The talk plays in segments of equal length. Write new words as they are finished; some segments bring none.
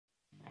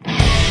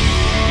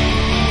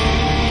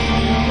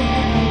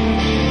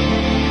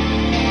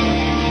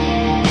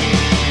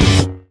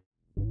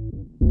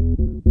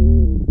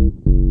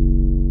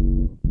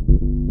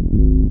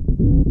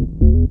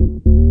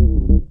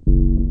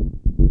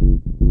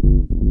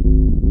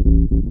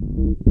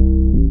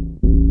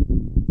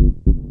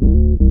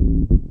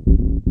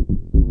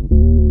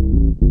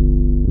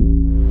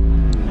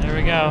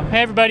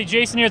Hey everybody,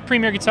 Jason here with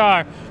Premier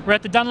Guitar. We're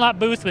at the Dunlop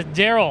booth with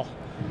Daryl.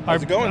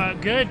 How's it going?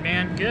 Good,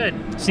 man, good.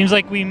 Seems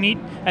like we meet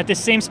at the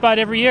same spot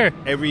every year.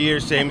 Every year,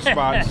 same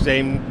spot,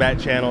 same bat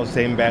channel,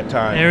 same bat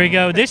time. There we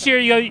go. This year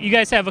you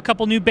guys have a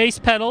couple new bass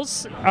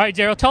pedals. All right,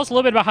 Daryl, tell us a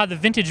little bit about how the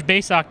vintage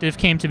bass octave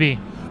came to be.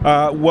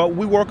 Well,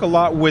 we work a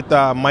lot with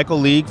Michael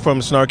League from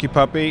Snarky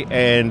Puppy,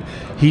 and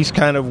he's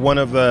kind of one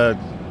of the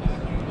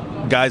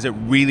guys that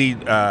really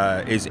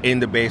is in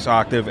the bass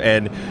octave,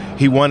 and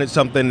he wanted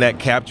something that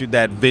captured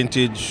that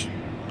vintage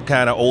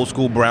kind of old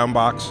school brown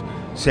box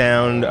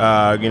sound,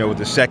 you know, with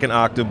the second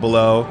octave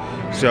below.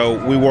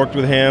 So we worked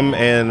with him,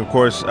 and of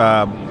course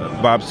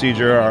Bob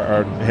Seeger,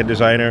 our head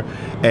designer,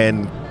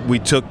 and we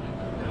took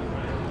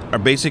our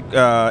basic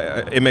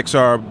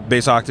MXR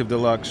bass octave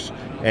deluxe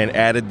and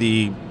added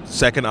the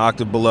second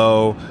octave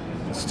below.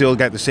 Still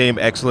got the same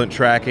excellent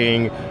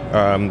tracking.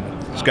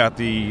 It's got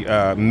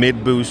the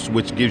mid boost,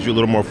 which gives you a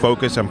little more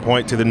focus and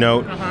point to the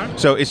note.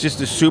 So it's just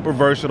a super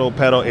versatile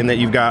pedal in that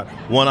you've got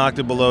 1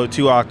 octave below,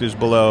 2 octaves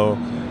below,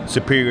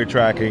 superior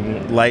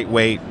tracking,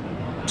 lightweight,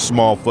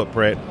 small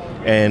footprint,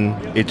 and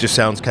it just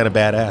sounds kind of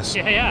badass.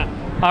 Yeah.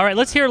 All right,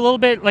 let's hear a little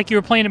bit like you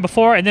were playing it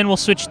before, and then we'll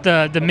switch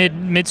the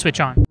mid switch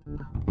on.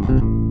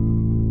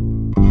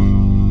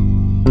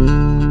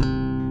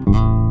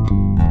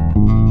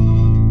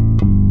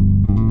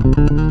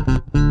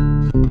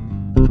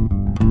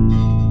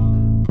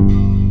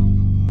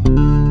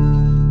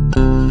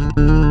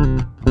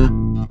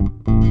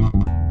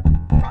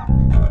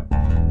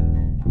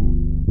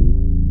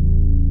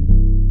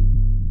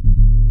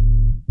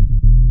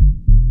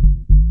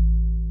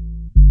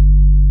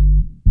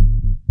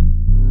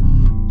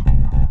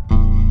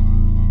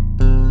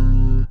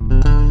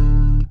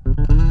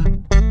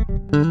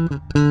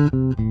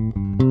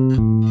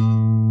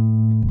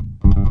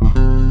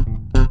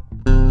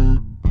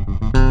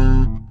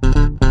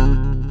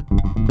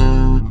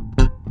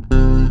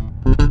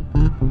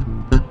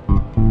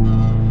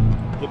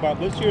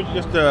 Let's hear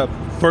just the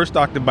first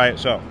octave by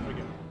itself.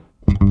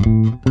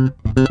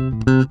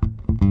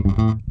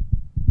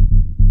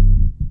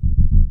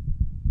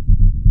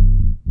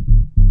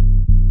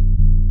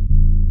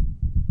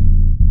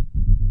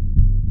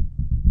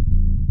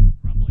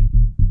 Rumbly.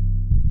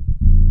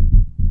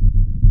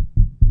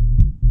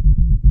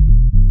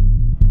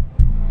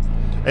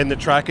 And the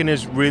tracking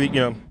is really, you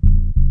know,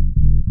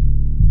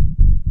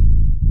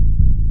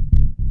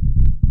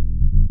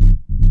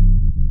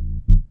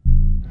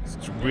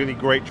 really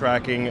great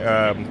tracking.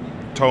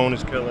 Tone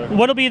is killer.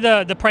 What'll be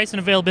the price and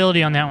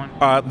availability on that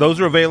one? Those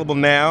are available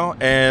now,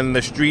 and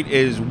the street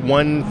is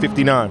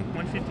 $159.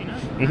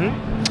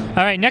 $159.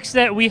 All right. Next,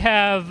 that we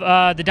have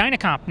the Dyna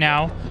comp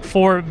now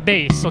for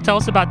bass. So tell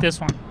us about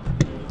this one.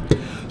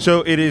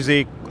 So it is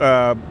a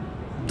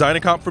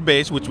Dyna comp for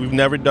bass, which we've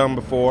never done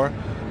before.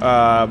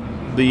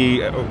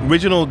 The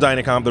original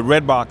Dyna comp, the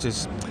red box,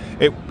 is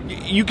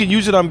you can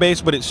use it on bass,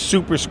 but it's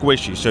super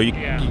squishy. So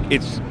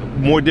it's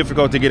more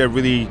difficult to get a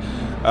really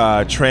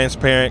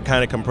transparent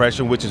kind of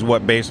compression, which is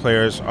what bass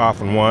players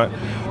often want.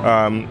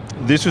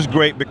 This is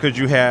great because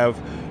you have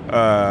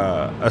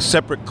a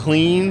separate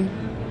clean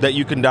that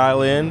you can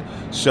dial in.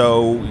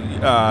 So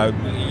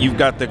you've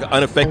got the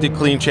unaffected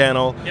clean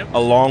channel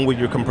along with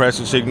your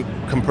compressed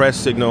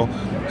signal.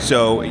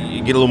 So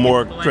you get a little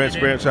more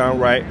transparent sound,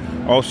 right?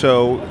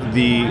 Also,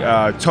 the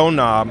tone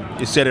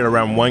knob is set at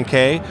around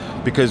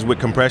 1K because with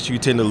compressor you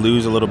tend to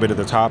lose a little bit of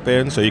the top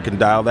end, so you can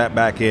dial that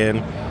back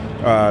in.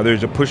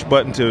 There's a push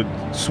button to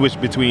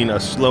switch between a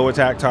slow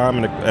attack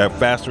time and a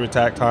faster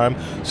attack time,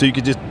 so you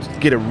could just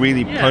get a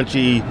really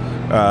punchy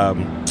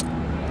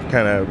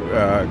kind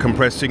of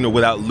compressed signal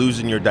without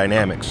losing your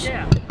dynamics.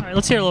 Yeah. All right,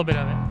 let's hear a little bit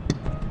of it.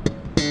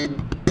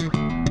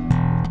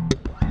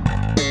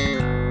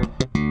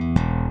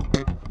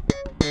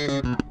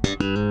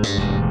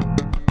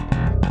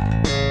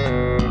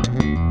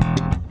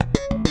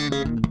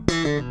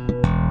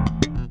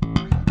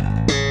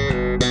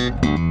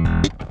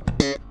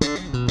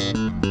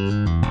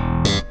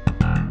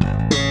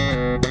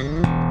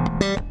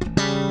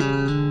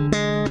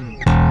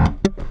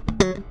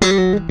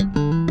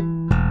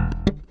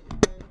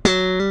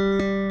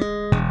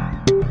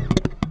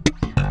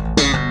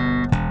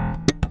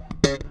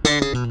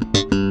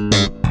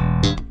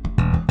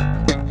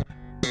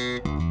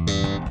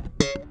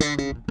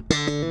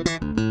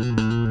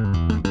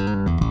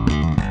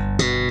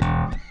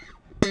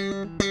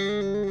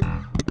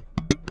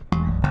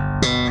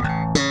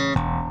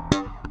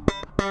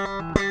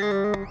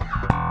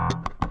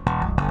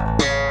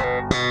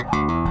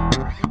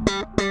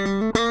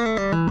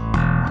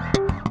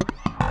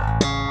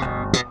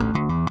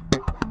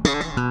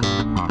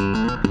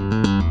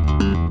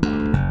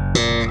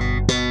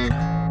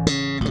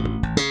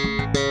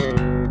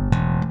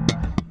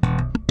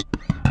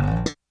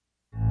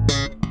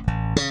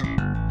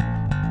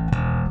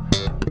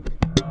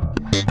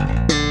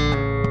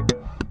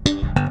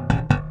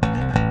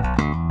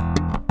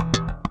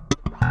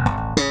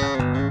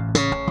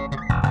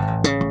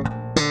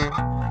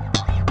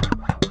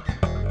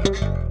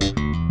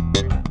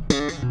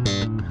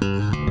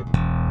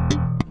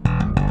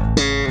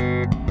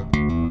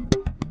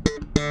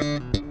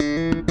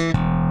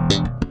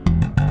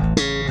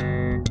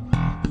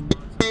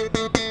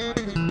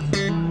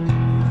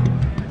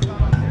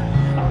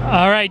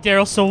 All right,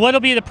 Daryl. So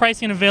what'll be the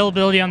pricing and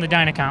availability on the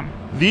Dynacomp?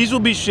 These will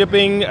be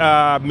shipping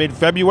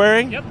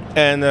mid-February, Yep.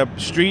 and the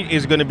street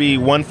is going to be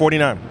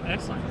 $149.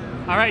 Excellent.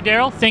 All right,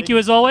 Daryl. Thank you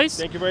as always.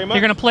 Thank you very much.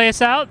 You're going to play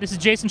us out. This is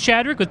Jason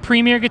Chadwick with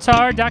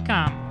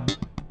PremierGuitar.com.